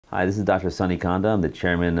Hi, this is Dr. Sanjit Konda. I'm the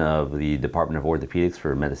chairman of the Department of Orthopedics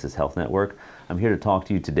for Medicis Health Network. I'm here to talk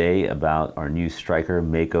to you today about our new Stryker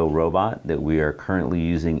Mako robot that we are currently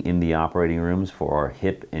using in the operating rooms for our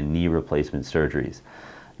hip and knee replacement surgeries.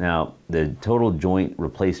 Now, the total joint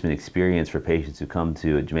replacement experience for patients who come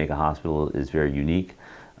to Jamaica Hospital is very unique.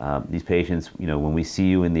 These patients, when we see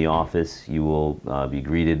you in the office, you will be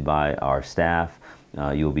greeted by our staff.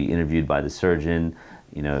 You will be interviewed by the surgeon.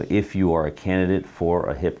 If you are a candidate for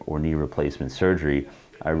a hip or knee replacement surgery,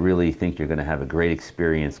 I really think you're going to have a great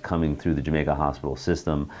experience coming through the Jamaica Hospital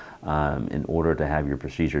system in order to have your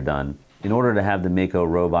procedure done. In order to have the Mako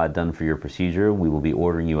robot done for your procedure, we will be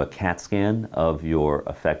ordering you a CAT scan of your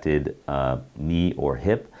affected knee or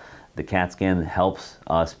hip. The CAT scan helps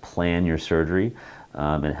us plan your surgery.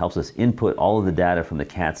 It helps us input all of the data from the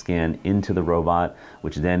CAT scan into the robot,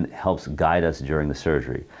 which then helps guide us during the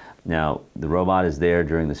surgery. Now, the robot is there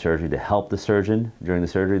during the surgery to help the surgeon during the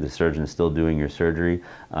surgery. The surgeon is still doing your surgery,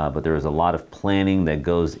 but there is a lot of planning that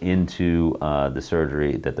goes into the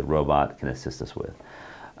surgery that the robot can assist us with.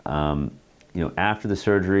 After the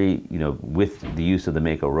surgery, with the use of the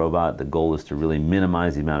Mako robot, the goal is to really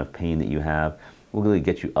minimize the amount of pain that you have. We'll really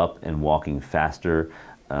get you up and walking faster.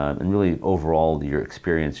 And really, overall, your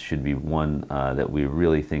experience should be one that we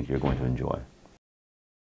really think you're going to enjoy.